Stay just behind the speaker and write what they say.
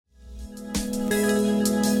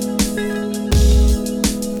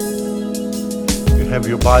Have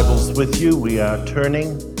your Bibles with you. We are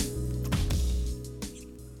turning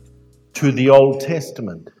to the Old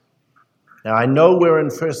Testament. Now, I know we're in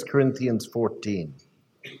 1 Corinthians 14.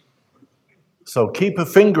 So keep a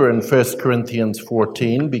finger in 1 Corinthians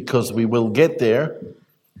 14 because we will get there.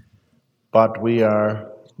 But we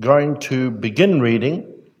are going to begin reading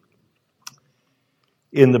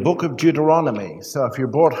in the book of Deuteronomy. So if you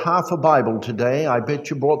brought half a Bible today, I bet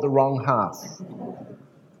you brought the wrong half.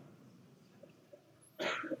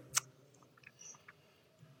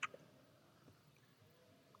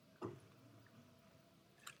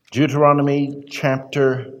 Deuteronomy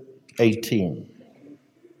chapter 18.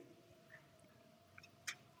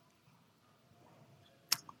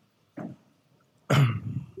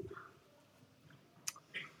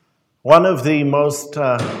 One of the most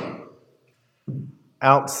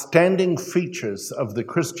outstanding features of the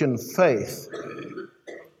Christian faith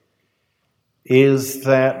is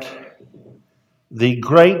that the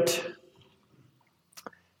great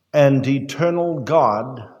and eternal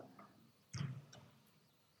God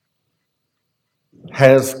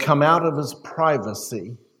has come out of his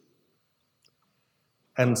privacy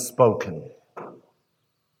and spoken.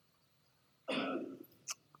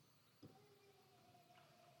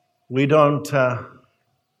 We don't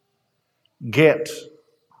get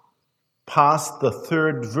past the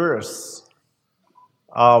third verse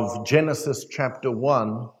of Genesis chapter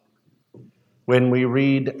 1 when we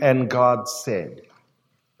read, "And God said."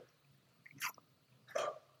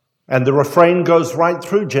 And the refrain goes right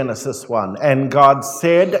through Genesis 1. And God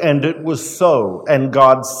said, and it was so. And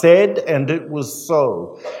God said, and it was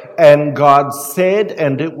so. And God said,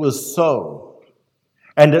 and it was so.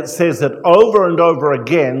 And it says it over and over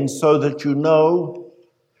again so that you know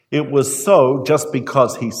it was so just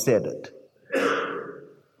because he said it.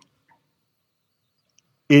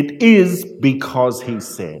 It is because he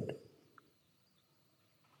said.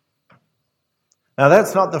 Now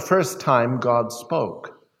that's not the first time God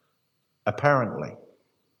spoke. Apparently.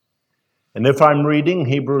 And if I'm reading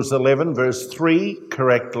Hebrews 11 verse 3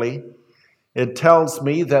 correctly, it tells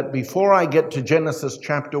me that before I get to Genesis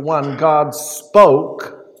chapter 1, God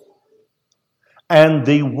spoke and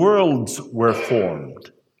the worlds were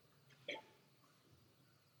formed.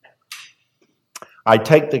 I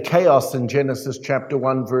take the chaos in Genesis chapter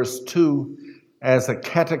 1 verse 2 as a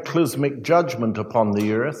cataclysmic judgment upon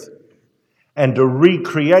the earth and a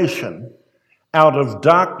recreation out of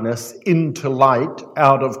darkness into light,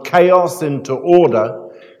 out of chaos into order,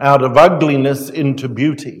 out of ugliness into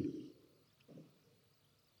beauty.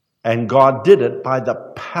 And God did it by the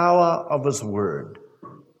power of his word.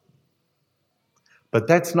 But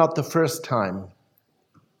that's not the first time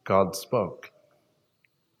God spoke.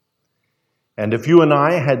 And if you and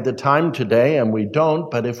I had the time today, and we don't,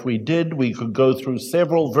 but if we did, we could go through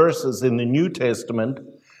several verses in the New Testament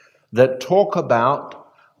that talk about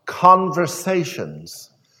conversations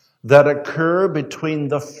that occur between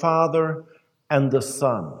the Father and the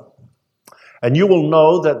Son. And you will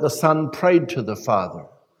know that the Son prayed to the Father.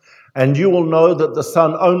 And you will know that the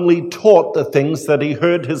Son only taught the things that he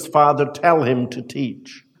heard his Father tell him to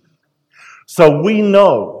teach. So we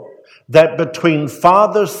know that between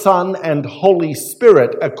Father, Son, and Holy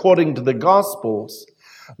Spirit, according to the Gospels,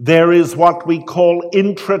 there is what we call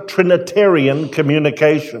intra-Trinitarian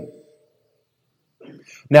communication.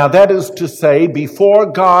 Now that is to say, before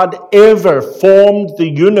God ever formed the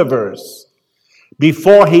universe,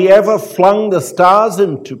 before he ever flung the stars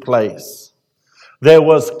into place, there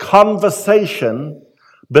was conversation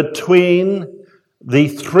between the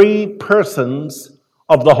three persons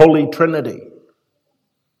of the Holy Trinity.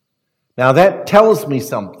 Now that tells me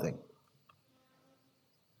something.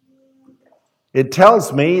 It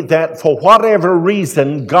tells me that for whatever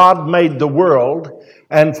reason God made the world,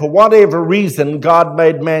 and for whatever reason God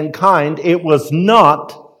made mankind, it was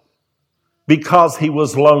not because he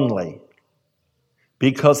was lonely,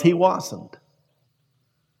 because he wasn't.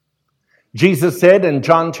 Jesus said in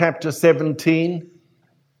John chapter 17,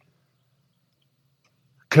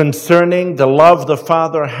 concerning the love the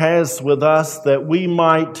Father has with us, that we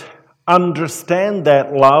might understand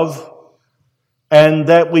that love, and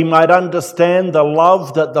that we might understand the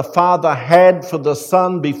love that the Father had for the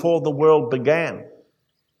Son before the world began.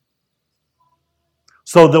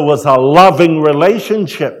 So there was a loving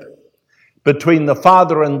relationship between the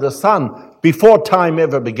Father and the Son before time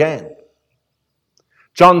ever began.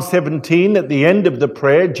 John 17, at the end of the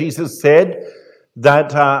prayer, Jesus said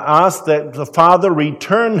that asked that the Father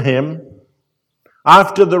return him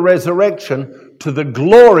after the resurrection to the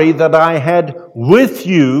glory that I had with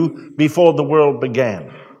you before the world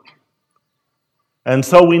began. And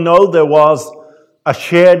so we know there was a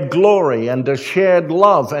shared glory and a shared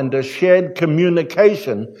love and a shared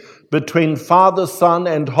communication between Father, Son,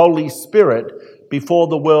 and Holy Spirit before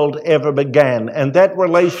the world ever began. And that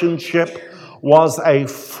relationship was a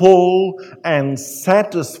full and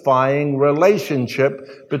satisfying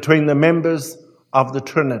relationship between the members of the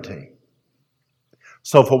Trinity.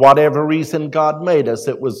 So for whatever reason God made us,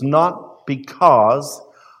 it was not because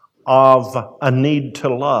of a need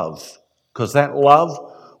to love, because that love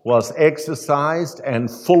was exercised and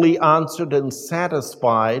fully answered and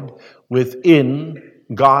satisfied within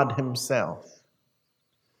God Himself.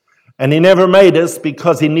 And He never made us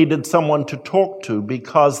because He needed someone to talk to,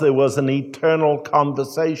 because there was an eternal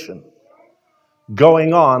conversation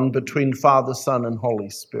going on between Father, Son, and Holy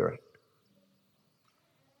Spirit.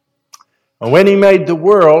 And when He made the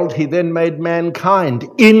world, He then made mankind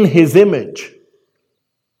in His image.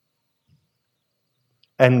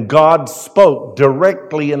 And God spoke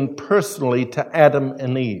directly and personally to Adam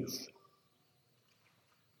and Eve.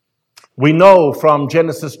 We know from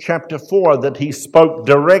Genesis chapter 4 that He spoke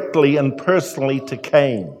directly and personally to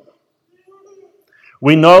Cain.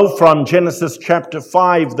 We know from Genesis chapter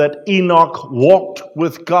 5 that Enoch walked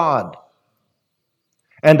with God.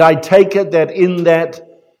 And I take it that in that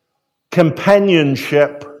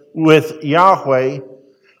companionship with Yahweh,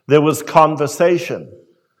 there was conversation.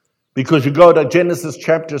 Because you go to Genesis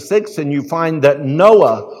chapter 6 and you find that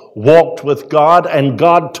Noah walked with God and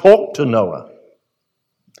God talked to Noah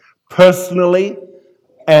personally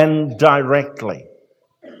and directly.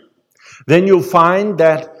 Then you'll find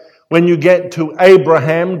that when you get to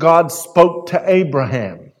Abraham, God spoke to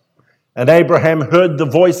Abraham. And Abraham heard the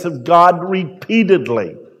voice of God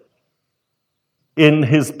repeatedly in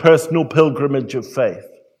his personal pilgrimage of faith.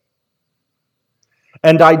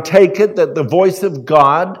 And I take it that the voice of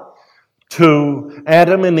God to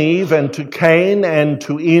Adam and Eve and to Cain and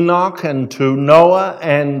to Enoch and to Noah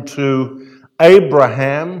and to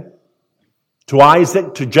Abraham, to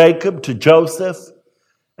Isaac, to Jacob, to Joseph,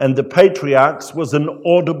 and the patriarchs was an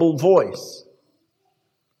audible voice.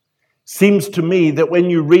 Seems to me that when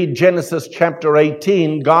you read Genesis chapter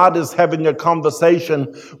 18, God is having a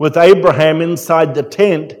conversation with Abraham inside the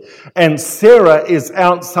tent, and Sarah is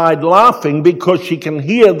outside laughing because she can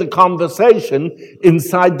hear the conversation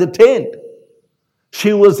inside the tent.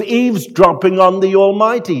 She was eavesdropping on the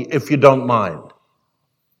Almighty, if you don't mind.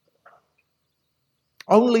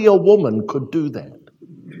 Only a woman could do that.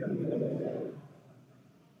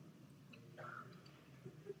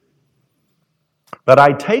 But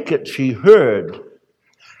I take it she heard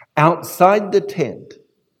outside the tent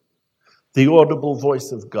the audible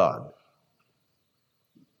voice of God.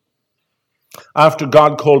 After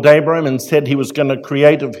God called Abraham and said He was going to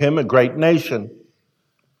create of him a great nation,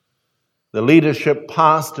 the leadership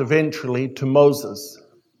passed eventually to Moses.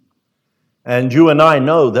 And you and I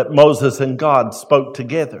know that Moses and God spoke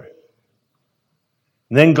together.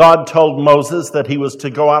 And then God told Moses that he was to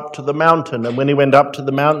go up to the mountain. And when he went up to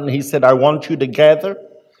the mountain, He said, I want you to gather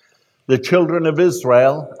the children of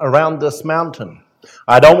Israel around this mountain.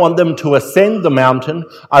 I don't want them to ascend the mountain.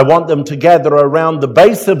 I want them to gather around the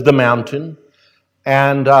base of the mountain.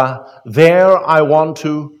 And there I want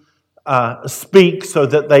to speak so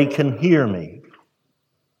that they can hear me.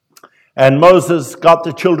 And Moses got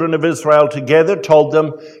the children of Israel together, told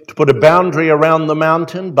them to put a boundary around the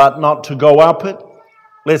mountain, but not to go up it,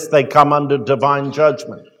 lest they come under divine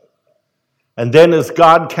judgment. And then as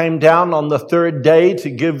God came down on the third day to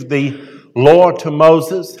give the law to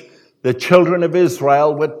Moses, the children of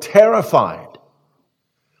Israel were terrified,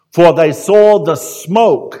 for they saw the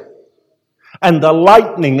smoke and the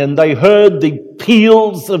lightning, and they heard the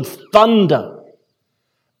peals of thunder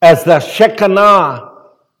as the Shekinah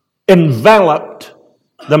enveloped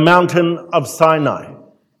the mountain of Sinai.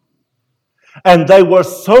 And they were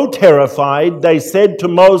so terrified, they said to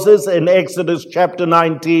Moses in Exodus chapter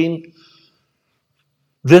 19,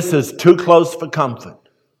 this is too close for comfort.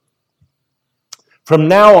 From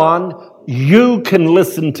now on, you can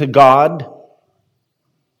listen to God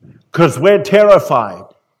because we're terrified.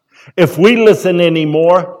 If we listen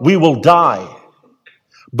anymore, we will die.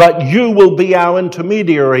 But you will be our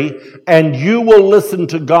intermediary, and you will listen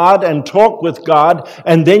to God and talk with God,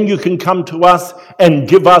 and then you can come to us and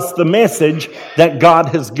give us the message that God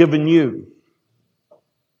has given you.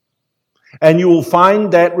 And you will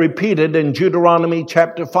find that repeated in Deuteronomy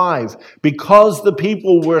chapter 5. Because the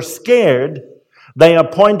people were scared, they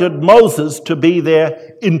appointed Moses to be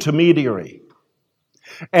their intermediary.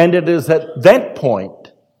 And it is at that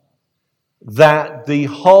point that the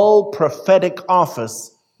whole prophetic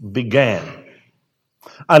office began.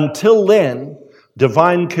 Until then,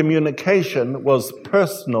 divine communication was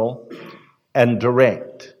personal and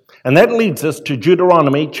direct. And that leads us to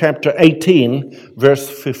Deuteronomy chapter 18, verse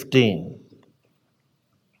 15.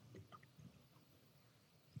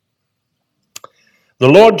 The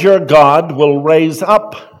Lord your God will raise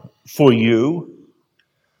up for you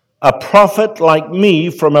a prophet like me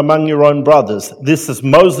from among your own brothers. This is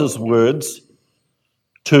Moses' words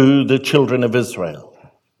to the children of Israel.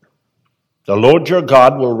 The Lord your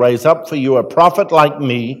God will raise up for you a prophet like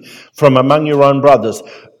me from among your own brothers.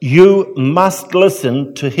 You must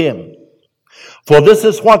listen to him. For this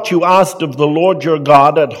is what you asked of the Lord your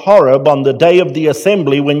God at Horeb on the day of the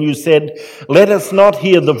assembly when you said, let us not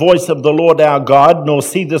hear the voice of the Lord our God, nor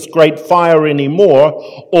see this great fire anymore,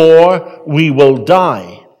 or we will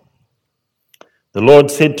die. The Lord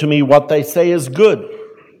said to me, what they say is good.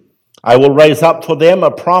 I will raise up for them a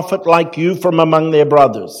prophet like you from among their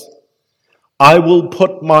brothers. I will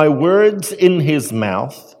put my words in his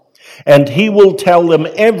mouth, and he will tell them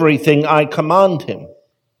everything I command him.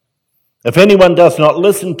 If anyone does not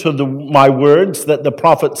listen to my words that the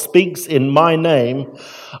prophet speaks in my name,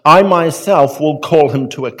 I myself will call him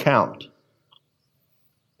to account.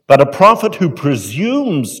 But a prophet who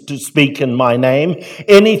presumes to speak in my name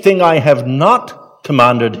anything I have not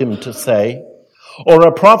commanded him to say, or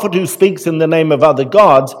a prophet who speaks in the name of other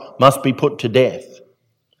gods, must be put to death.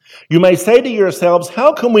 You may say to yourselves,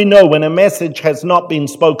 how can we know when a message has not been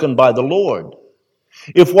spoken by the Lord?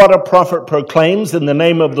 If what a prophet proclaims in the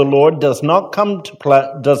name of the Lord does not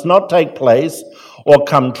take place or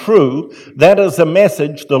come true, that is a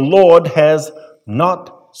message the Lord has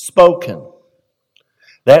not spoken.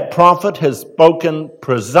 That prophet has spoken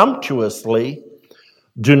presumptuously.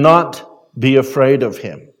 Do not be afraid of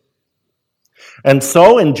him. And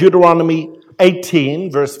so in Deuteronomy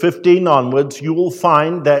 18, verse 15 onwards, you will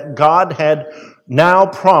find that God had now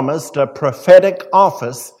promised a prophetic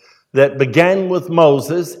office that began with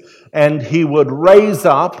Moses, and he would raise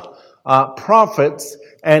up prophets,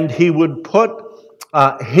 and he would put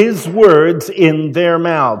his words in their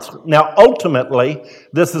mouths. Now, ultimately,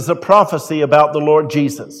 this is a prophecy about the Lord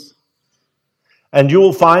Jesus. And you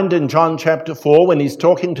will find in John chapter 4, when he's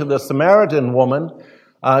talking to the Samaritan woman,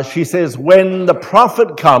 she says, when the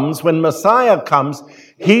prophet comes, when Messiah comes,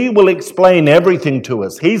 he will explain everything to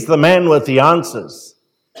us. He's the man with the answers.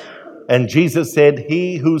 And Jesus said,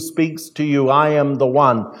 he who speaks to you, I am the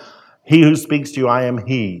one. He who speaks to you, I am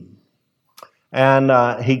he.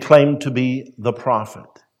 And he claimed to be the prophet.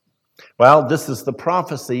 Well, this is the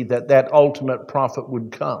prophecy that ultimate prophet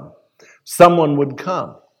would come. Someone would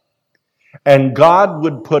come. And God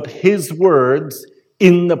would put his words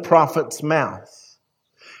in the prophet's mouth.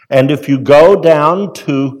 And if you go down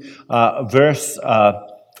to verse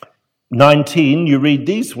 19, you read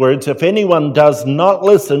these words, if anyone does not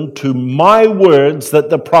listen to my words that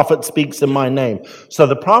the prophet speaks in my name. So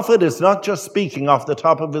the prophet is not just speaking off the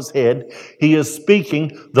top of his head. He is speaking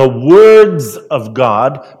the words of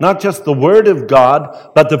God, not just the word of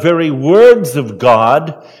God, but the very words of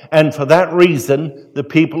God. And for that reason, the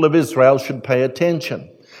people of Israel should pay attention.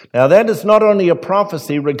 Now, that is not only a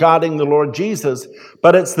prophecy regarding the Lord Jesus,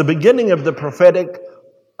 but it's the beginning of the prophetic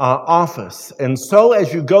office. And so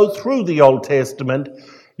as you go through the Old Testament,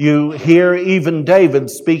 you hear even David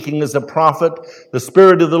speaking as a prophet. The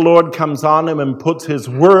Spirit of the Lord comes on him and puts his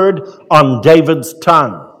word on David's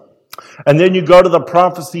tongue. And then you go to the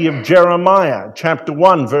prophecy of Jeremiah, chapter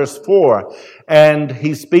 1, verse 4, and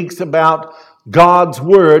he speaks about God's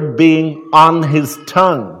word being on his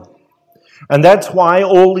tongue. And that's why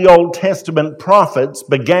all the Old Testament prophets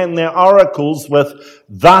began their oracles with,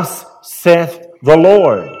 thus saith the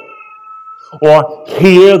Lord, or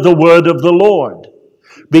hear the word of the Lord.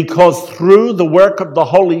 Because through the work of the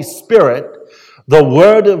Holy Spirit, the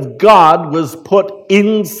word of God was put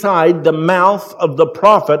inside the mouth of the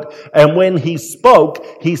prophet, and when he spoke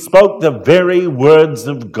the very words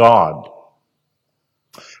of God.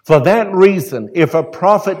 For that reason, if a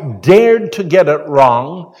prophet dared to get it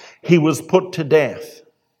wrong, he was put to death.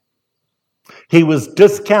 He was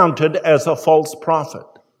discounted as a false prophet.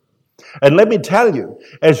 And let me tell you,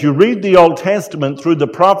 as you read the Old Testament through the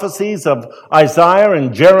prophecies of Isaiah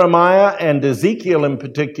and Jeremiah and Ezekiel in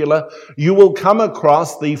particular, you will come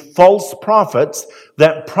across the false prophets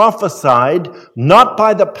that prophesied not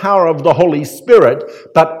by the power of the Holy Spirit,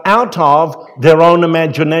 but out of their own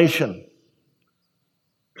imagination.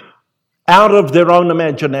 Out of their own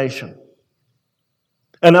imagination.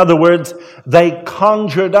 In other words, they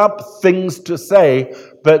conjured up things to say,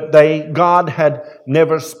 but God had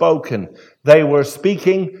never spoken. They were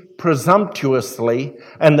speaking presumptuously,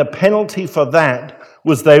 and the penalty for that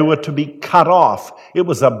was they were to be cut off. It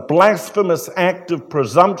was a blasphemous act of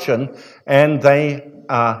presumption, and they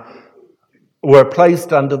were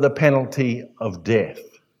placed under the penalty of death.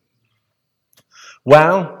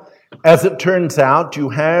 Well, as it turns out, you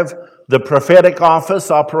have the prophetic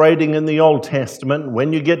office operating in the Old Testament.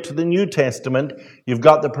 When you get to the New Testament, you've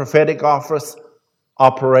got the prophetic office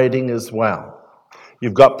operating as well.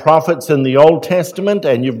 You've got prophets in the Old Testament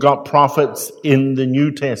and you've got prophets in the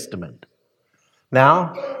New Testament.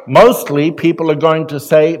 Now, mostly people are going to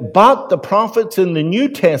say, but the prophets in the New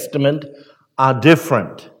Testament are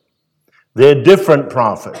different. They're different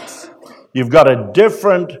prophets. You've got a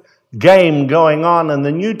different game going on in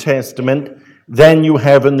the New Testament than you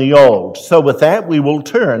have in the Old. So with that, we will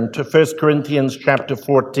turn to 1 Corinthians chapter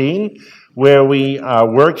 14, where we are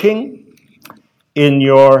working in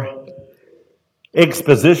your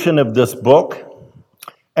exposition of this book,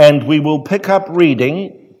 and we will pick up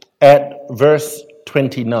reading at verse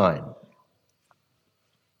 29,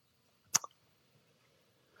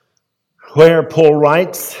 where Paul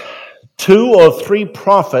writes, 2 or 3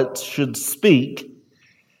 prophets should speak,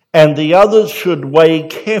 and the others should weigh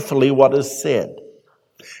carefully what is said.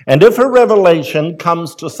 And if a revelation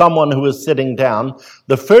comes to someone who is sitting down,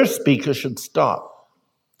 the first speaker should stop.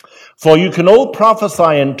 For you can all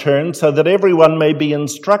prophesy in turn so that everyone may be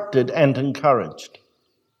instructed and encouraged.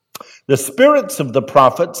 The spirits of the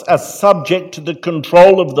prophets are subject to the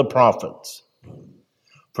control of the prophets.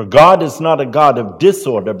 For God is not a God of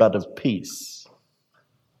disorder, but of peace.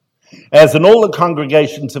 As in all the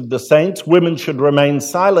congregations of the saints, women should remain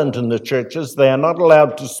silent in the churches. They are not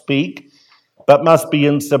allowed to speak, but must be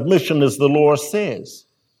in submission as the law says.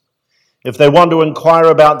 If they want to inquire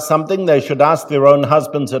about something, they should ask their own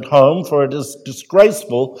husbands at home, for it is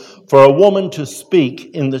disgraceful for a woman to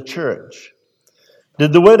speak in the church.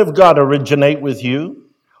 Did the word of God originate with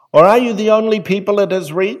you, or are you the only people it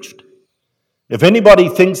has reached? If anybody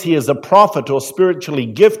thinks he is a prophet or spiritually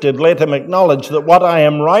gifted, let him acknowledge that what I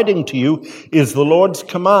am writing to you is the Lord's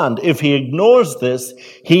command. If he ignores this,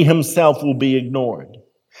 he himself will be ignored.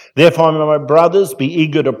 Therefore, my brothers, be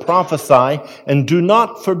eager to prophesy, and do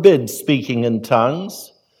not forbid speaking in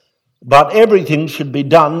tongues, but everything should be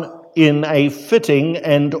done in a fitting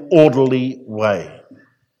and orderly way.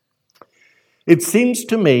 It seems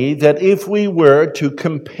to me that if we were to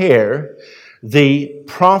compare the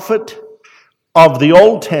prophet of the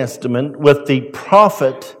Old Testament with the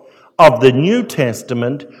prophet of the New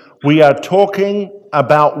Testament, we are talking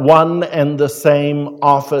about one and the same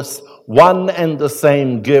office, one and the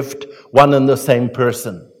same gift, one and the same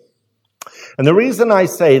person. And the reason I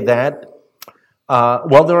say that,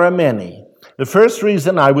 there are many. The first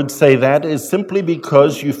reason I would say that is simply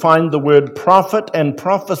because you find the word prophet and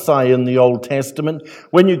prophesy in the Old Testament.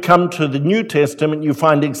 When you come to the New Testament, you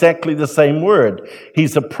find exactly the same word.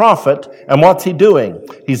 He's a prophet, and what's he doing?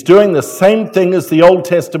 He's doing the same thing as the Old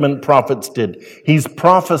Testament prophets did. He's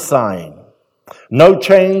prophesying. No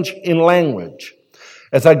change in language.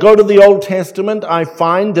 As I go to the Old Testament, I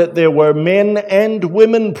find that there were men and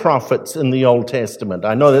women prophets in the Old Testament.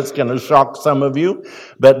 I know that's going to shock some of you,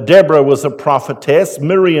 but Deborah was a prophetess,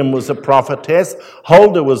 Miriam was a prophetess,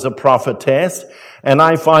 Huldah was a prophetess, and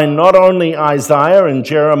I find not only Isaiah and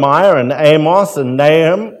Jeremiah and Amos and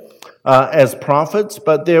Nahum as prophets,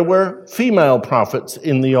 but there were female prophets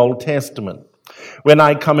in the Old Testament. When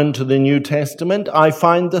I come into the New Testament, I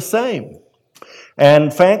find the same. And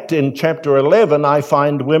in fact, in chapter 11, I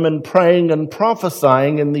find women praying and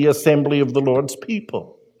prophesying in the assembly of the Lord's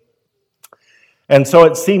people. And so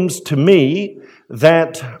it seems to me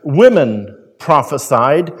that women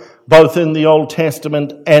prophesied both in the Old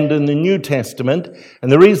Testament and in the New Testament.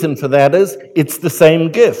 And the reason for that is it's the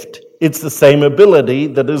same gift. It's the same ability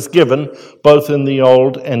that is given both in the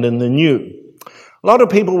Old and in the New. A lot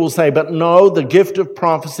of people will say, but no, the gift of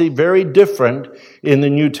prophecy, very different in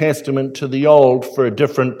the New Testament to the Old for a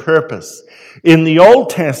different purpose. In the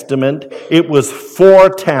Old Testament, it was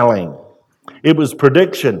foretelling. It was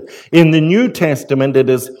prediction. In the New Testament, it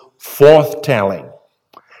is forthtelling.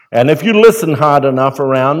 And if you listen hard enough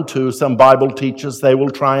around to some Bible teachers, they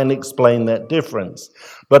will try and explain that difference.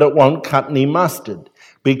 But it won't cut any mustard.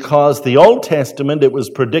 Because the Old Testament, it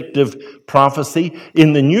was predictive prophecy.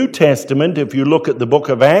 In the New Testament, if you look at the book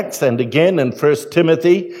of Acts and again in 1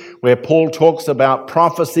 Timothy, where Paul talks about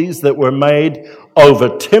prophecies that were made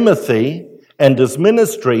over Timothy and his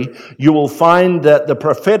ministry, you will find that the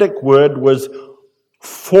prophetic word was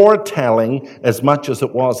foretelling as much as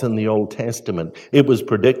it was in the Old Testament. It was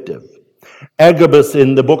predictive. Agabus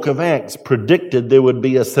in the book of Acts predicted there would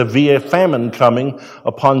be a severe famine coming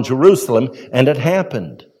upon Jerusalem, and it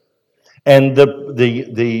happened. And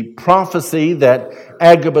the prophecy that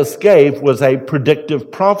Agabus gave was a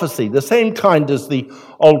predictive prophecy, the same kind as the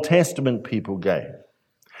Old Testament people gave.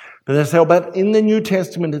 But they say, oh, but in the New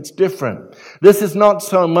Testament it's different. This is not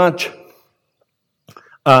so much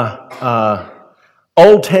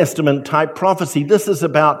Old Testament type prophecy. This is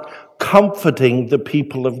about comforting the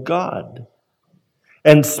people of God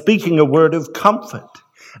and speaking a word of comfort.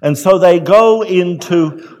 And so they go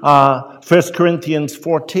into 1 Corinthians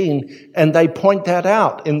 14 and they point that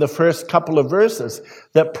out in the first couple of verses,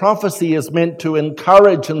 that prophecy is meant to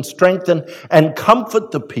encourage and strengthen and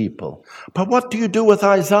comfort the people. But what do you do with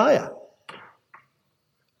Isaiah?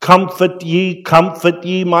 Comfort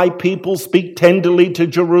ye, my people. Speak tenderly to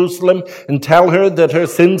Jerusalem and tell her that her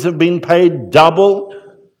sins have been paid double.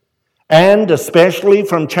 And especially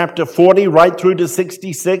from chapter 40 right through to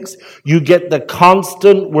 66, you get the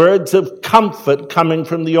constant words of comfort coming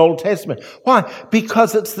from the Old Testament. Why?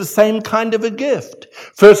 Because it's the same kind of a gift.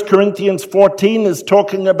 1 Corinthians 14 is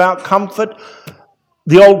talking about comfort.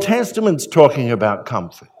 The Old Testament's talking about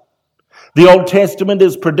comfort. The Old Testament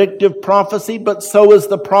is predictive prophecy, but so is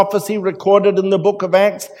the prophecy recorded in the book of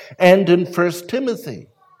Acts and in 1 Timothy.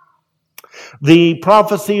 The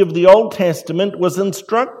prophecy of the Old Testament was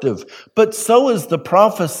instructive, but so is the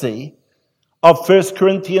prophecy of 1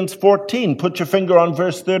 Corinthians 14. Put your finger on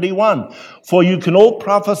verse 31. For you can all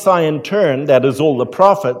prophesy in turn, that is all the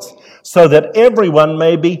prophets, so that everyone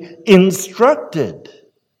may be instructed.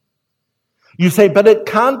 You say, but it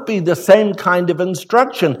can't be the same kind of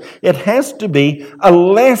instruction. It has to be a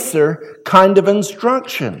lesser kind of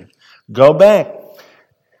instruction. Go back.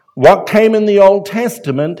 What came in the Old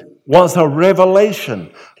Testament was a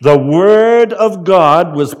revelation. The word of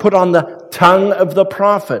God was put on the tongue of the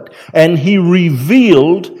prophet, and he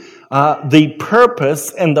revealed the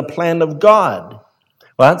purpose and the plan of God.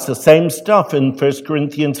 Well, it's the same stuff in 1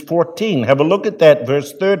 Corinthians 14. Have a look at that,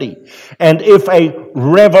 verse 30. And if a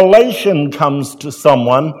revelation comes to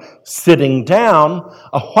someone sitting down,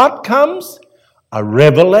 what comes? A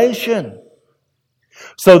revelation.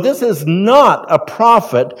 So this is not a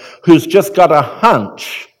prophet who's just got a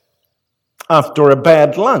hunch after a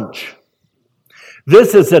bad lunch.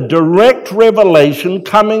 This is a direct revelation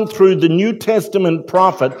coming through the New Testament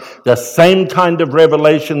prophet, the same kind of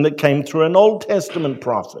revelation that came through an Old Testament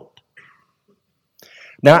prophet.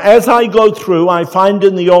 Now, as I go through, I find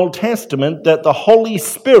in the Old Testament that the Holy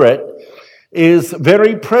Spirit is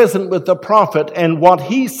very present with the prophet, and what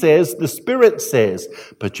he says, the Spirit says.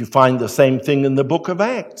 But you find the same thing in the book of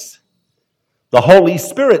Acts. The Holy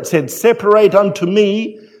Spirit said, "Separate unto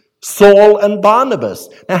me Saul and Barnabas."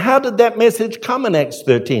 Now, how did that message come in Acts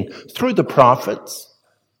 13? Through the prophets.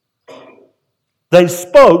 They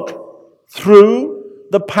spoke through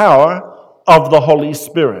the power of the Holy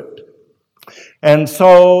Spirit. And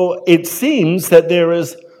so it seems that there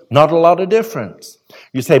is not a lot of difference.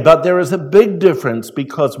 You say, but there is a big difference,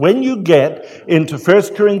 because when you get into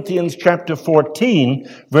 1 Corinthians chapter 14,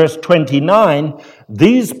 verse 29,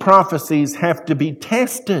 these prophecies have to be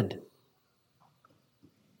tested.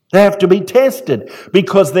 They have to be tested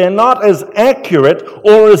because they're not as accurate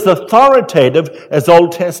or as authoritative as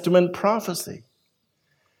Old Testament prophecy.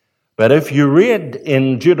 But if you read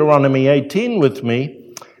in Deuteronomy 18 with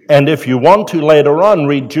me, and if you want to later on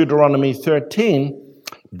read Deuteronomy 13,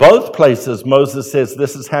 both places Moses says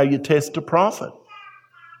this is how you test a prophet.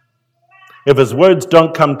 If his words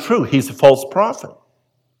don't come true, he's a false prophet.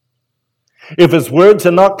 If his words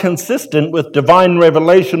are not consistent with divine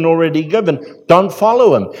revelation already given, don't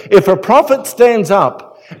follow him. If a prophet stands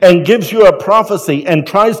up and gives you a prophecy and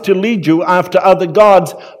tries to lead you after other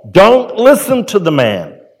gods, don't listen to the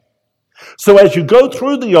man. So as you go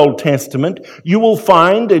through the Old Testament, you will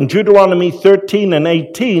find in Deuteronomy 13 and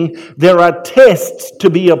 18, there are tests to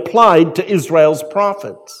be applied to Israel's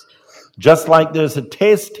prophets. Just like there's a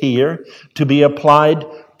test here to be applied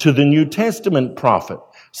to the New Testament prophet.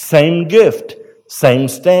 Same gift, same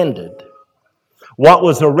standard. What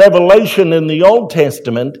was a revelation in the Old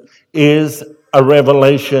Testament is a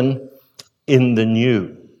revelation in the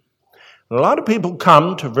New. A lot of people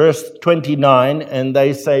come to verse 29 and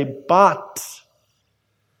they say, but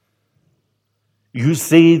you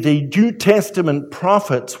see, the New Testament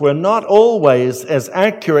prophets were not always as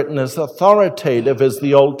accurate and as authoritative as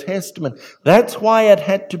the Old Testament. That's why it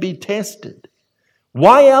had to be tested.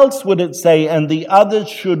 Why else would it say, and the others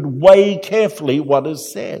should weigh carefully what is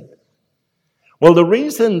said? Well, the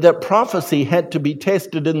reason that prophecy had to be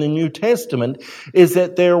tested in the New Testament is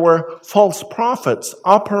that there were false prophets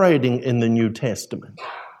operating in the New Testament.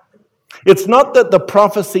 It's not that the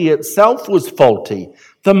prophecy itself was faulty.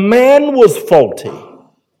 The man was faulty.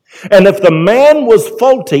 And if the man was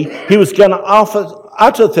faulty, he was going to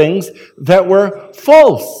utter things that were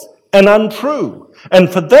false and untrue.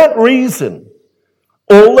 And for that reason,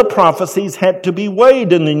 All the prophecies had to be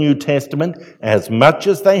weighed in the New Testament as much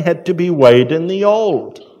as they had to be weighed in the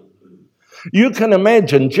Old. You can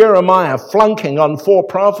imagine Jeremiah flunking on 4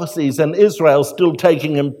 prophecies and Israel still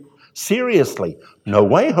taking him seriously. No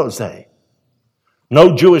way, Jose.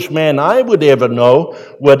 No Jewish man I would ever know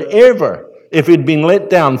would ever, if he'd been let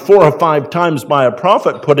down 4 or 5 times by a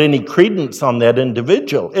prophet, put any credence on that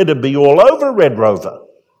individual. It'd be all over Red Rover.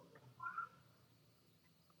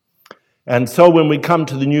 And so when we come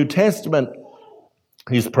to the New Testament,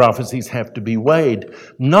 these prophecies have to be weighed,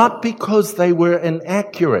 not because they were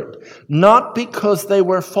inaccurate, not because they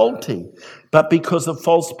were faulty, but because of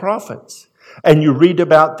false prophets. And you read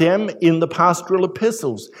about them in the pastoral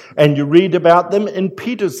epistles, and you read about them in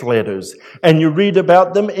Peter's letters, and you read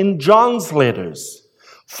about them in John's letters.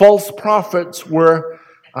 False prophets were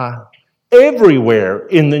everywhere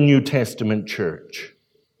in the New Testament church.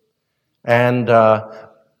 And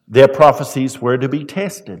their prophecies were to be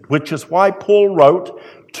tested, which is why Paul wrote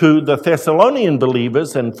to the Thessalonian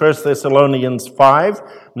believers in 1 Thessalonians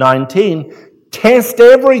 5:19, test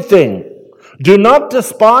everything. Do not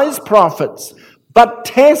despise prophets, but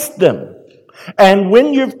test them. And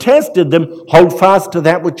when you've tested them, hold fast to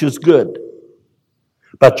that which is good.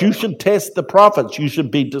 But you should test the prophets. You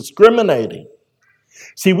should be discriminating.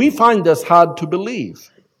 See, we find this hard to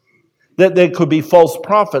believe, that there could be false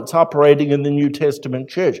prophets operating in the New Testament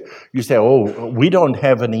church. You say, oh, we don't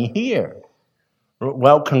have any here.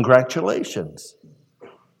 Well, congratulations.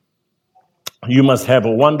 You must have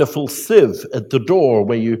a wonderful sieve at the door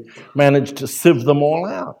where you manage to sieve them all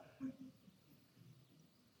out.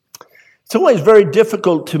 It's always very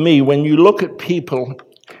difficult to me when you look at people.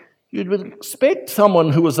 You'd expect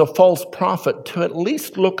someone who was a false prophet to at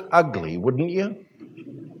least look ugly, wouldn't you?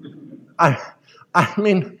 I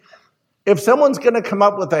mean, if someone's going to come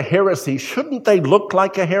up with a heresy, shouldn't they look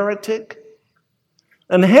like a heretic?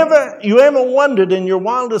 And have you ever wondered in your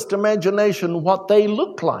wildest imagination what they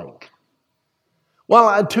look like?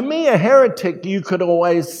 Well, to me, a heretic, you could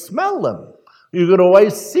always smell them. You could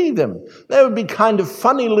always see them. They would be kind of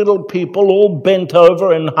funny little people, all bent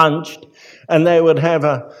over and hunched, and they would have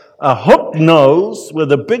a hooked nose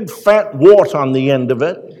with a big fat wart on the end of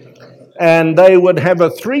it, and they would have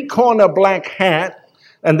a 3-corner black hat,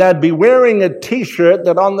 and they'd be wearing a T-shirt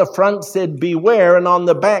that on the front said beware, and on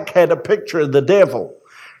the back had a picture of the devil.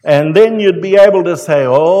 And then you'd be able to say,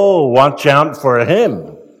 oh, watch out for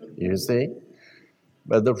him, you see.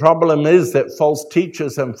 But the problem is that false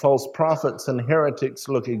teachers and false prophets and heretics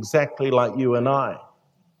look exactly like you and I.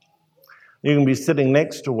 You can be sitting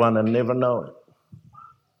next to one and never know it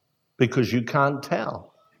because you can't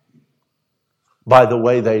tell by the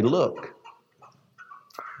way they look.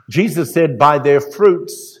 Jesus said, by their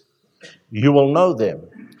fruits you will know them.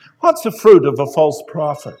 What's the fruit of a false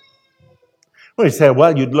prophet? Well, you say,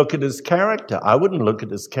 well, you'd look at his character. I wouldn't look at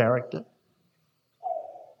his character.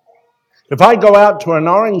 If I go out to an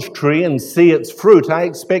orange tree and see its fruit, I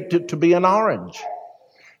expect it to be an orange.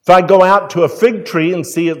 If I go out to a fig tree and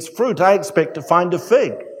see its fruit, I expect to find a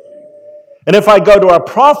fig. And if I go to a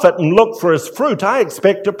prophet and look for his fruit, I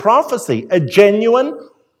expect a prophecy, a genuine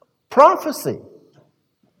prophecy.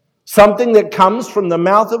 Something that comes from the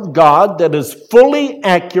mouth of God that is fully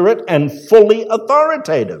accurate and fully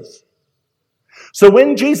authoritative. So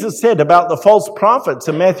when Jesus said about the false prophets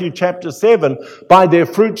in Matthew chapter 7, by their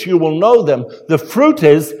fruits you will know them, the fruit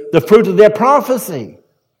is the fruit of their prophecy.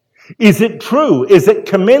 Is it true? Is it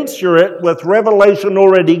commensurate with revelation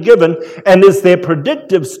already given? And is their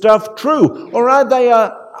predictive stuff true? Or are they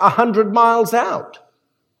 100 miles out?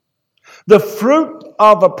 The fruit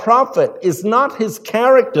of a prophet is not his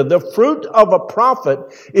character. The fruit of a prophet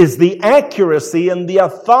is the accuracy and the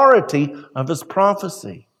authority of his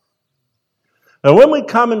prophecy. Now, when we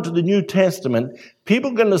come into the New Testament, people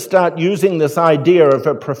are going to start using this idea of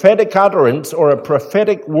a prophetic utterance or a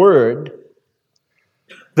prophetic word.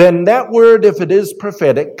 Then that word, if it is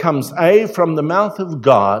prophetic, comes A, from the mouth of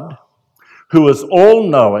God, who is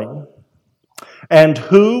all-knowing, and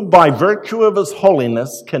who, by virtue of his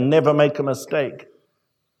holiness, can never make a mistake.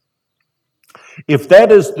 If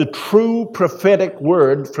that is the true prophetic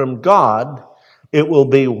word from God, it will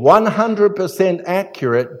be 100%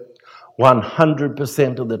 accurate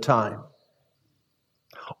 100% of the time.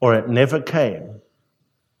 Or it never came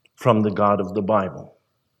from the God of the Bible.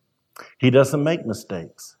 He doesn't make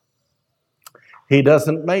mistakes. He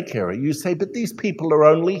doesn't make error. You say, but these people are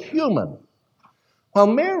only human. Well,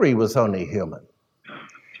 Mary was only human.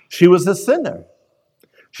 She was a sinner.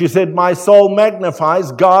 She said, my soul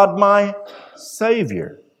magnifies God, my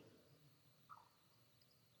Savior.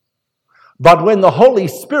 But when the Holy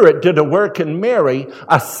Spirit did a work in Mary,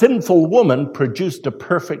 a sinful woman produced a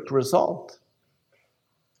perfect result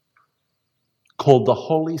called the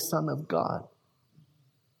Holy Son of God.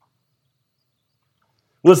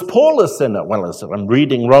 Was Paul a sinner? Well, as I'm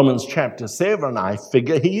reading Romans chapter 7, I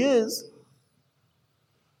figure he is.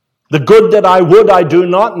 The good that I would, I do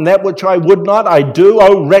not, and that which I would not, I do.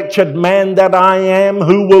 O wretched man that I am,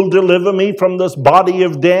 who will deliver me from this body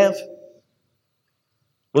of death?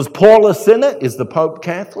 Was Paul a sinner? Is the Pope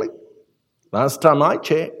Catholic? Last time I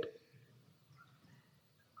checked.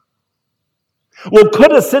 Well,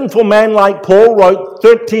 could a sinful man like Paul wrote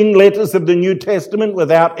 13 letters of the New Testament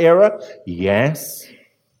without error? Yes.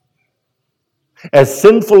 As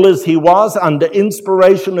sinful as he was, under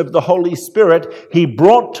inspiration of the Holy Spirit, he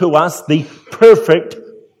brought to us the perfect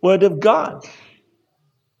Word of God.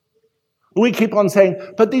 We keep on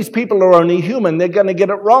saying, but these people are only human. They're going to get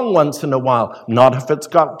it wrong once in a while. Not if it's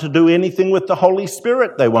got to do anything with the Holy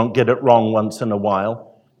Spirit. They won't get it wrong once in a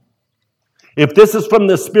while. If this is from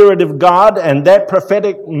the Spirit of God and that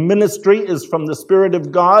prophetic ministry is from the Spirit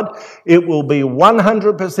of God, it will be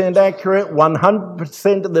 100% accurate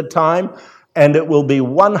 100% of the time, and it will be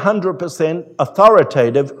 100%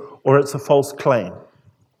 authoritative, or it's a false claim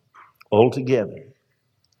altogether.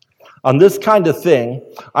 On this kind of thing,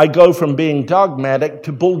 I go from being dogmatic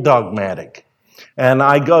to bulldogmatic, and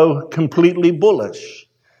I go completely bullish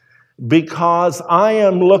because I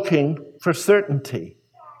am looking for certainty.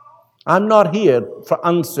 I'm not here for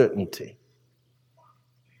uncertainty.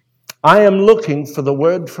 I am looking for the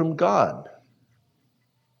word from God.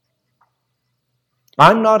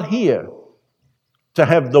 I'm not here to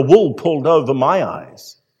have the wool pulled over my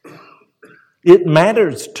eyes. It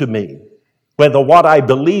matters to me whether what I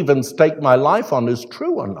believe and stake my life on is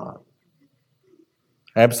true or not.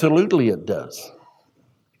 Absolutely it does.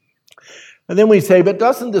 And then we say, but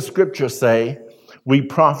doesn't the scripture say we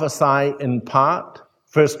prophesy in part?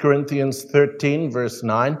 1 Corinthians 13, verse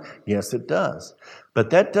 9. Yes, it does. But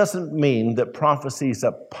that doesn't mean that prophecies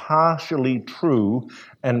are partially true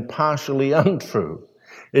and partially untrue.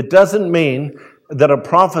 It doesn't mean that a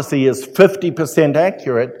prophecy is 50%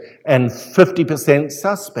 accurate and 50%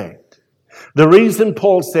 suspect. The reason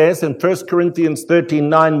Paul says in 1 Corinthians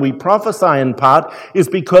 13:9 we prophesy in part is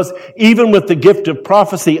because even with the gift of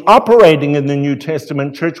prophecy operating in the New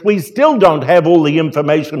Testament church, we still don't have all the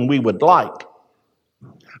information we would like.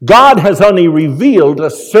 God has only revealed a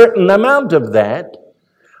certain amount of that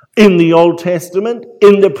in the Old Testament,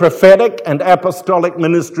 in the prophetic and apostolic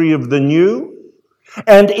ministry of the New,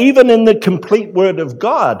 and even in the complete Word of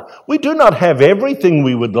God. We do not have everything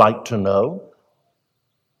we would like to know.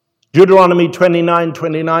 Deuteronomy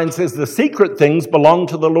 29:29 says the secret things belong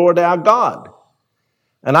to the Lord our God.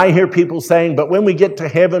 And I hear people saying, but when we get to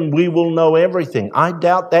heaven, we will know everything. I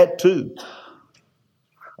doubt that too.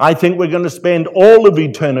 I think we're going to spend all of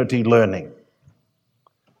eternity learning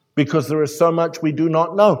because there is so much we do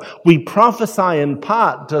not know. We prophesy in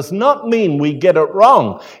part does not mean we get it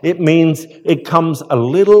wrong. It means it comes a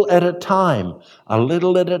little at a time,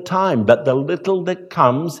 but the little that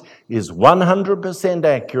comes is 100%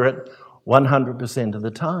 accurate 100% of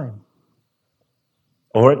the time.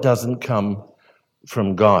 Or it doesn't come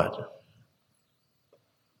from God.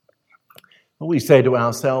 We say to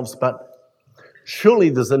ourselves, but surely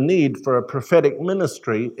there's a need for a prophetic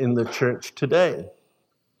ministry in the church today.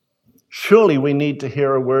 Surely we need to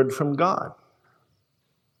hear a word from God.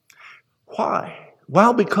 Why?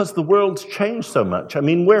 Well, because the world's changed so much. I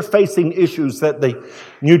mean, we're facing issues that the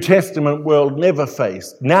New Testament world never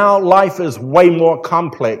faced. Now life is way more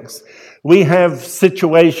complex. We have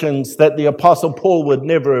situations that the Apostle Paul would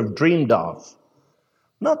never have dreamed of.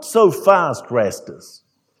 Not so fast, Rastus.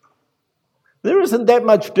 There isn't that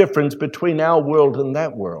much difference between our world and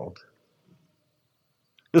that world.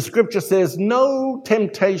 The scripture says, no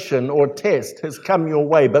temptation or test has come your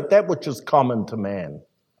way, but that which is common to man.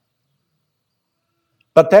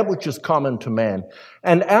 But that which is common to man.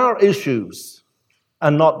 And our issues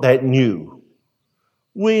are not that new.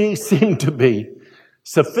 We seem to be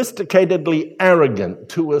sophisticatedly arrogant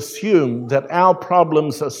to assume that our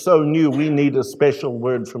problems are so new we need a special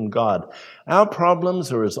word from God. Our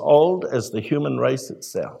problems are as old as the human race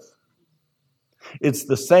itself. It's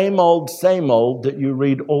the same old that you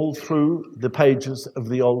read all through the pages of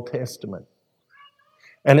the Old Testament.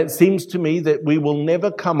 And it seems to me that we will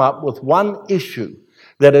never come up with one issue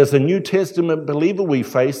that as a New Testament believer we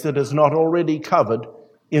face that is not already covered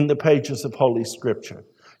in the pages of Holy Scripture.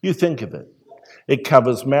 You think of it. It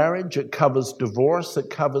covers marriage, it covers divorce, it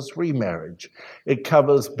covers remarriage. It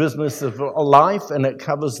covers business of life, and it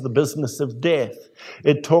covers the business of death.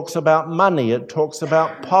 It talks about money, it talks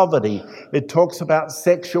about poverty, it talks about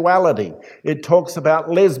sexuality, it talks about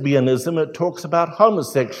lesbianism, it talks about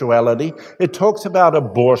homosexuality, it talks about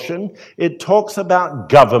abortion, it talks about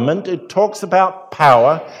government, it talks about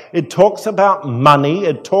power, it talks about money,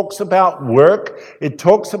 it talks about work, it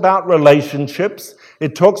talks about relationships.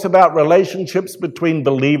 It talks about relationships between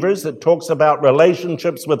believers. It talks about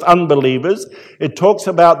relationships with unbelievers. It talks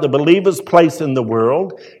about the believer's place in the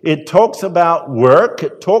world. It talks about work.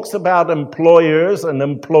 It talks about employers and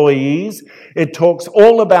employees. It talks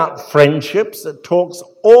all about friendships. It talks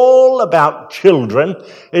all about children.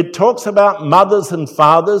 It talks about mothers and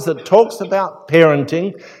fathers. It talks about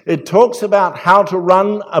parenting. It talks about how to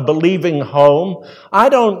run a believing home. I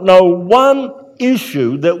don't know one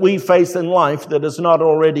issue that we face in life that is not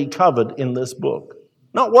already covered in this book.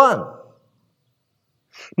 Not one.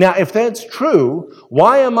 Now, if that's true,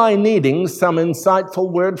 why am I needing some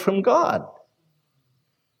insightful word from God?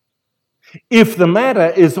 If the matter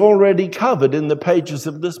is already covered in the pages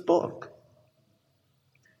of this book.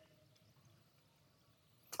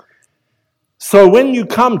 So when you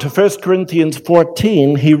come to 1 Corinthians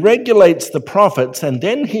 14, he regulates the prophets, and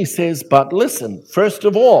then he says, but listen, first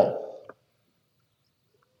of all,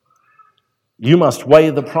 you must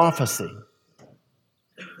weigh the prophecy.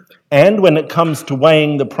 And when it comes to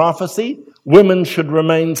weighing the prophecy, women should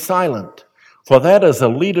remain silent, for that is a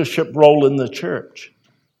leadership role in the church.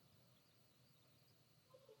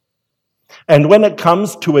 And when it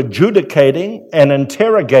comes to adjudicating and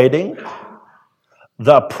interrogating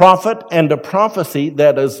the prophet and a prophecy,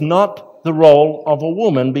 that is not the role of a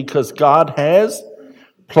woman, because God has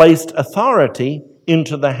placed authority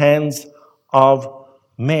into the hands of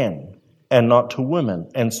men and not to women.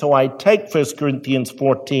 And so I take 1 Corinthians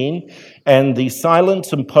 14 and the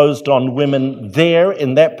silence imposed on women there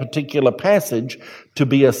in that particular passage to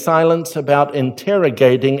be a silence about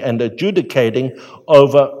interrogating and adjudicating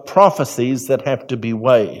over prophecies that have to be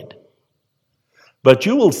weighed. But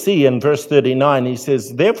you will see in verse 39, he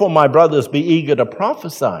says, therefore, my brothers, be eager to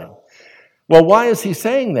prophesy. Well, why is he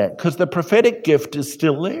saying that? Because the prophetic gift is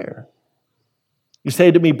still there. You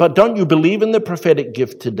say to me, but don't you believe in the prophetic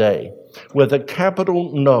gift today? With a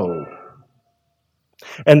capital no.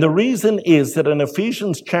 And the reason is that in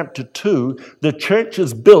Ephesians chapter 2, the church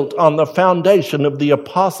is built on the foundation of the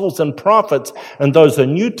apostles and prophets, and those are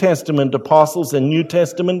New Testament apostles and New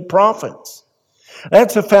Testament prophets.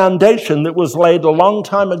 That's a foundation that was laid a long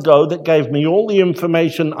time ago that gave me all the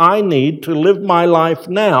information I need to live my life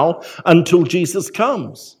now until Jesus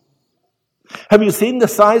comes. Have you seen the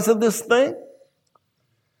size of this thing?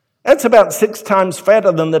 That's about 6 times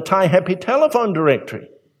fatter than the Thai Happy telephone directory.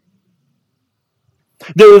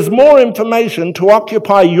 There is more information to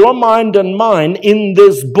occupy your mind and mine in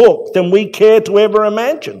this book than we care to ever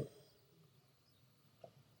imagine.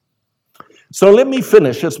 So let me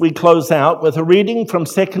finish as we close out with a reading from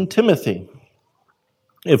 2 Timothy,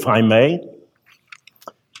 if I may.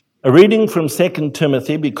 A reading from 2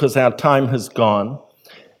 Timothy because our time has gone.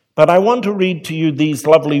 But I want to read to you these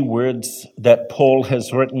lovely words that Paul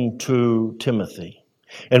has written to Timothy.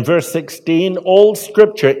 In verse 16, all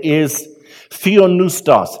scripture is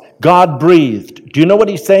theopneustos, God-breathed. Do you know what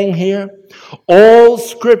he's saying here? All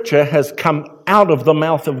scripture has come out of the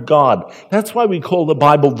mouth of God. That's why we call the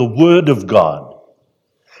Bible the Word of God,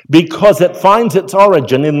 because it finds its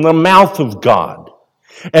origin in the mouth of God.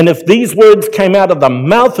 And if these words came out of the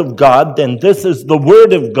mouth of God, then this is the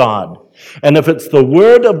Word of God. And if it's the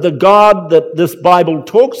word of the God that this Bible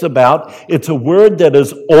talks about, it's a word that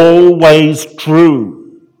is always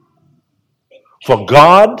true. For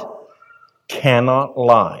God cannot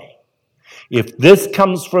lie. If this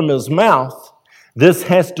comes from his mouth, this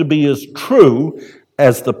has to be as true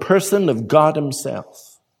as the person of God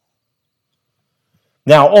himself.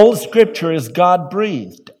 Now, all scripture is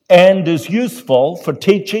God-breathed and is useful for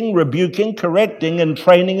teaching, rebuking, correcting, and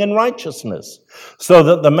training in righteousness, so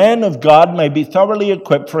that the man of God may be thoroughly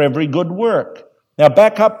equipped for every good work. Now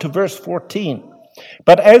back up to verse 14.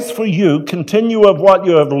 But as for you, continue of what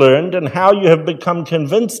you have learned and how you have become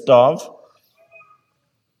convinced of,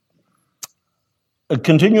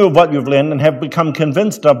 continue of what you've learned and have become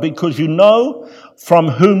convinced of, because you know from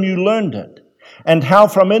whom you learned it, and how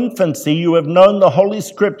from infancy you have known the Holy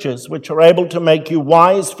Scriptures, which are able to make you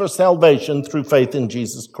wise for salvation through faith in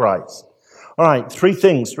Jesus Christ. All right, 3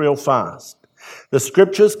 things real fast. The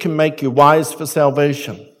Scriptures can make you wise for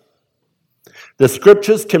salvation. The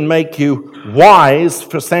scriptures can make you wise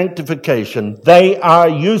for sanctification. They are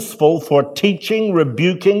useful for teaching,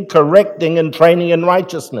 rebuking, correcting, and training in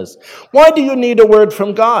righteousness. Why do you need a word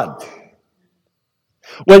from God?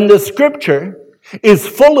 When the scripture is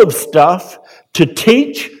full of stuff to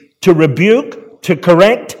teach, to rebuke, to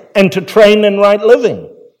correct, and to train in right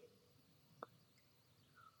living.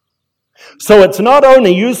 So it's not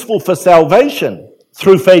only useful for salvation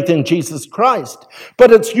through faith in Jesus Christ,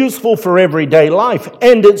 but it's useful for everyday life.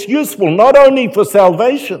 And it's useful not only for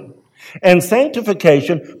salvation and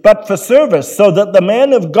sanctification, but for service, so that the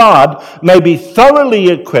man of God may be thoroughly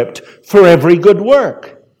equipped for every good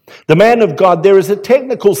work. The man of God, there is a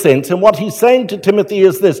technical sense, and what he's saying to Timothy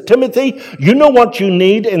is this: Timothy, you know what you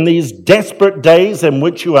need in these desperate days in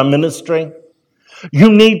which you are ministering? You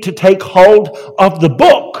need to take hold of the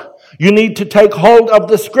book. You need to take hold of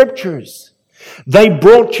the scriptures. They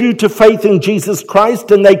brought you to faith in Jesus Christ,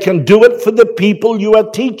 and they can do it for the people you are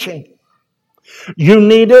teaching. You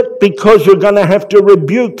need it because you're going to have to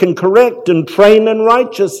rebuke and correct and train in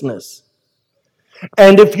righteousness.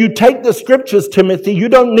 And if you take the scriptures, Timothy, you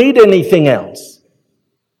don't need anything else.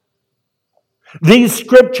 These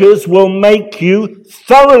scriptures will make you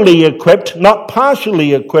thoroughly equipped, not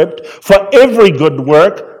partially equipped, for every good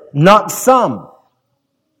work, not some.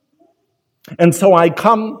 And so I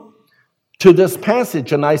come to this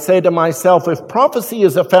passage and I say to myself, if prophecy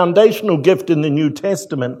is a foundational gift in the New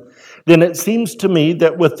Testament, then it seems to me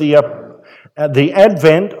that with the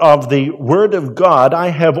advent of the Word of God, I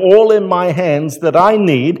have all in my hands that I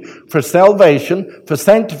need for salvation, for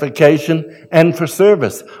sanctification, and for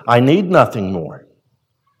service. I need nothing more.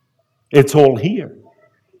 It's all here.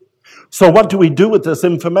 So what do we do with this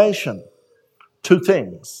information? Two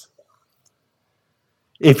things,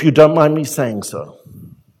 if you don't mind me saying so.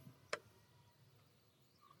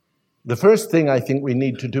 The first thing I think we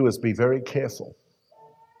need to do is be very careful.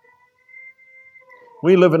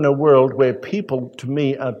 We live in a world where people, to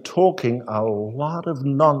me, are talking a lot of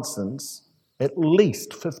nonsense at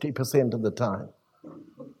least 50% of the time.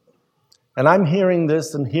 And I'm hearing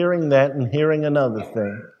this and hearing that and hearing another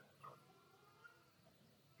thing.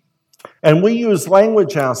 And we use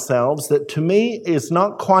language ourselves that to me is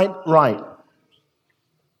not quite right.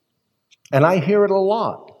 And I hear it a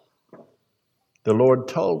lot. The Lord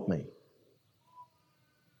told me.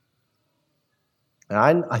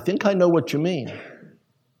 And I think I know what you mean.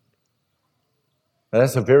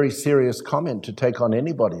 That's a very serious comment to take on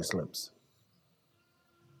anybody's lips.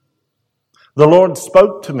 The Lord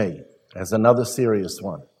spoke to me as another serious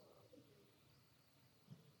one.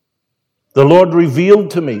 The Lord revealed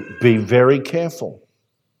to me, be very careful.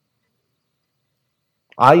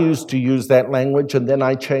 I used to use that language and then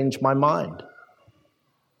I changed my mind.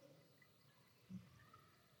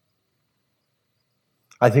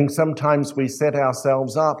 I think sometimes we set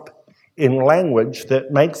ourselves up in language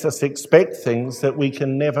that makes us expect things that we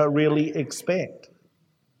can never really expect.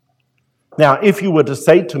 Now, if you were to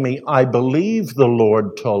say to me, I believe the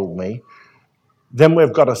Lord told me, then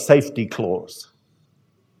we've got a safety clause.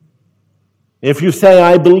 If you say,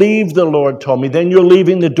 I believe the Lord told me, then you're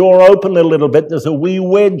leaving the door open a little bit. There's a wee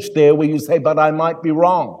wedge there where you say, but I might be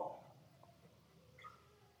wrong.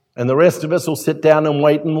 And the rest of us will sit down and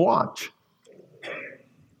wait and watch.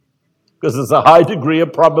 Because there's a high degree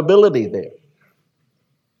of probability there.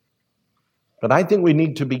 But I think we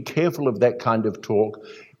need to be careful of that kind of talk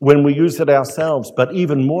when we use it ourselves, but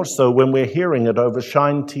even more so when we're hearing it over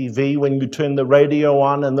Shine TV, when you turn the radio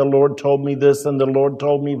on and the Lord told me this and the Lord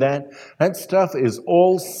told me that. That stuff is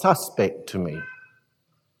all suspect to me.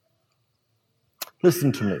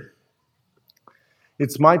 Listen to me.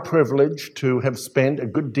 It's my privilege to have spent a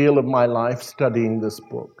good deal of my life studying this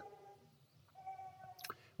book.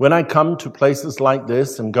 When I come to places like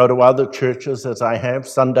this and go to other churches, as I have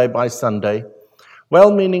Sunday by Sunday,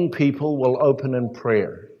 well-meaning people will open in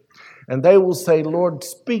prayer. And they will say, Lord,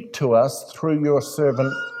 speak to us through your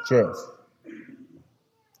servant Jeff.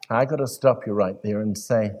 I got to stop you right there and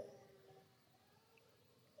say,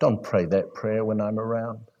 don't pray that prayer when I'm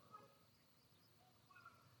around.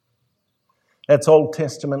 That's Old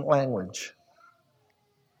Testament language.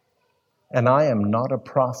 And I am not a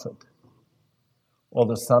prophet or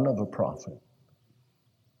the son of a prophet.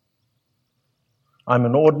 I'm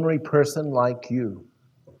an ordinary person like you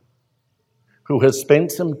who has spent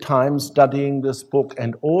some time studying this book,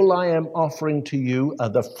 and all I am offering to you are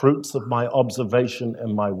the fruits of my observation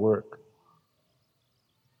and my work.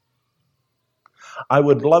 I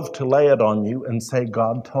would love to lay it on you and say,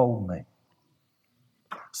 God told me.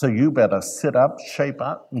 So you better sit up, shape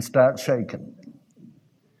up, and start shaking.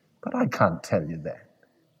 But I can't tell you that.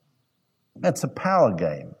 That's a power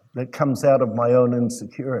game. that comes out of my own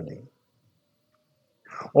insecurity.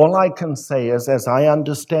 All I can say is, as I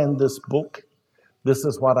understand this book, this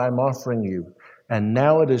is what I'm offering you. And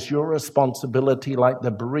now it is your responsibility, like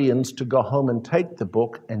the Bereans, to go home and take the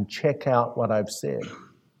book and check out what I've said.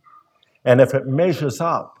 And if it measures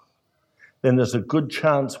up, then there's a good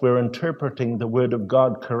chance we're interpreting the Word of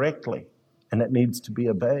God correctly, and it needs to be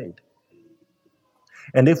obeyed.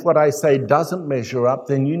 And if what I say doesn't measure up,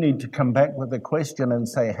 then you need to come back with a question and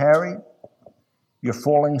say, Harry, you're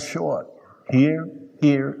falling short here,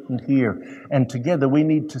 here, and here. And together we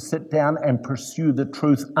need to sit down and pursue the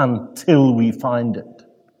truth until we find it.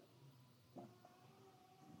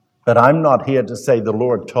 But I'm not here to say the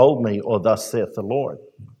Lord told me or thus saith the Lord.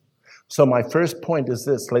 So my first point is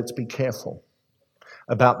this: let's be careful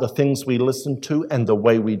about the things we listen to and the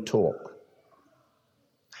way we talk.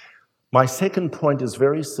 My second point is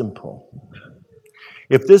very simple.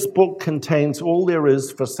 If this book contains all there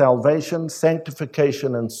is for salvation,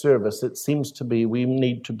 sanctification, and service, it seems to be we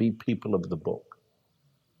need to be people of the book.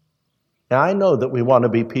 Now, I know that we want to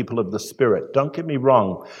be people of the Spirit. Don't get me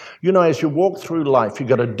wrong. You know, as you walk through life, you've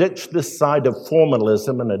got to ditch this side of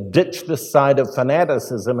formalism and ditch this side of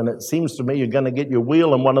fanaticism, and it seems to me you're going to get your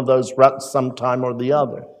wheel in one of those ruts sometime or the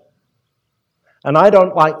other. And I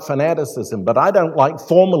don't like fanaticism, but I don't like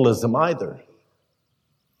formalism either.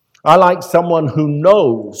 I like someone who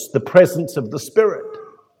knows the presence of the Spirit.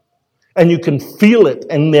 And you can feel it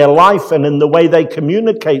in their life and in the way they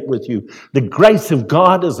communicate with you. The grace of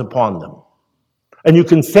God is upon them. And you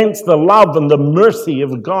can sense the love and the mercy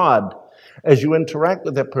of God as you interact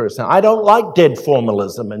with that person. I don't like dead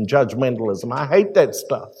formalism and judgmentalism. I hate that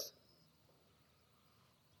stuff.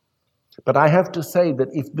 But I have to say that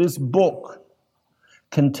if this book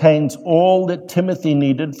contains all that Timothy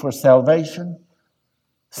needed for salvation,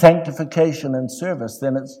 sanctification, and service,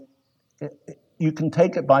 then you can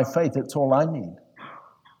take it by faith. It's all I need.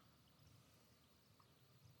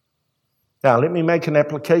 Now, let me make an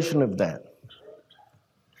application of that.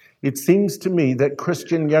 It seems to me that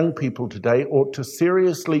Christian young people today ought to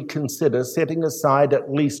seriously consider setting aside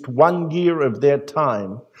at least 1 year of their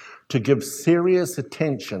time to give serious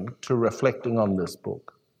attention to reflecting on this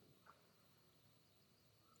book.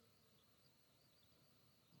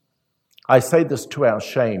 I say this to our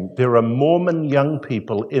shame. There are Mormon young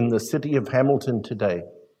people in the city of Hamilton today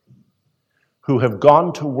who have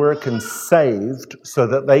gone to work and saved so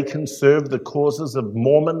that they can serve the causes of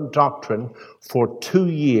Mormon doctrine for 2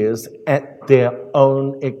 years at their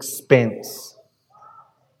own expense.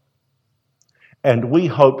 And we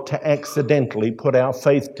hope to accidentally put our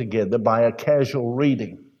faith together by a casual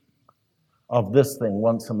reading of this thing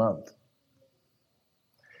once a month.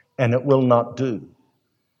 And it will not do.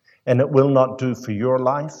 And it will not do for your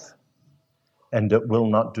life, and it will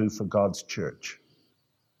not do for God's church.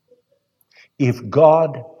 If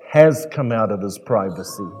God has come out of his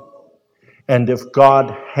privacy, and if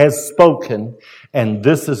God has spoken, and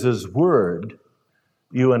this is his word,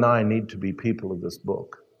 you and I need to be people of this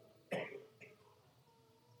book.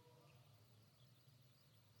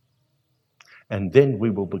 And then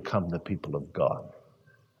we will become the people of God.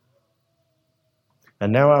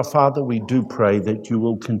 And now, our Father, we do pray that you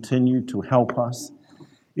will continue to help us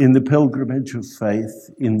in the pilgrimage of faith,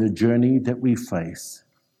 in the journey that we face.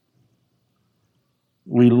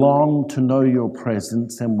 We long to know your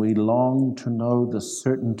presence, and we long to know the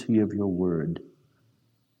certainty of your word.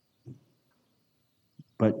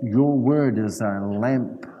 But your word is our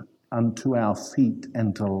lamp unto our feet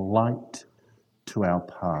and a light to our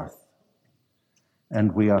path.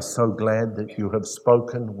 And we are so glad that you have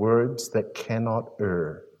spoken words that cannot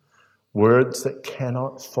err, words that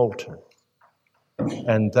cannot falter.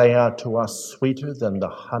 And they are to us sweeter than the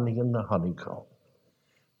honey and the honeycomb,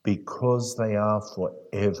 because they are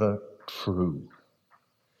forever true.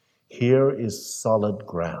 Here is solid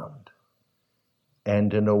ground.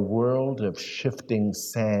 And in a world of shifting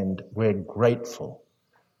sand, we're grateful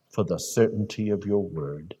for the certainty of your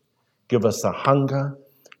word. Give us a hunger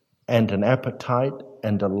and an appetite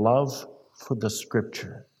and a love for the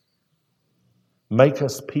scripture. Make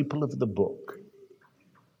us people of the book.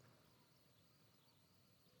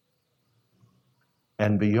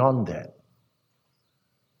 And beyond that,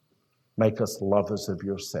 make us lovers of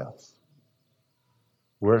yourself,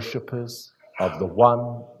 worshipers of the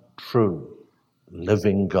one true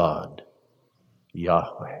living God,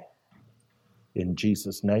 Yahweh. In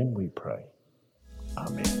Jesus' name we pray.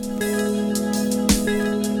 Amen.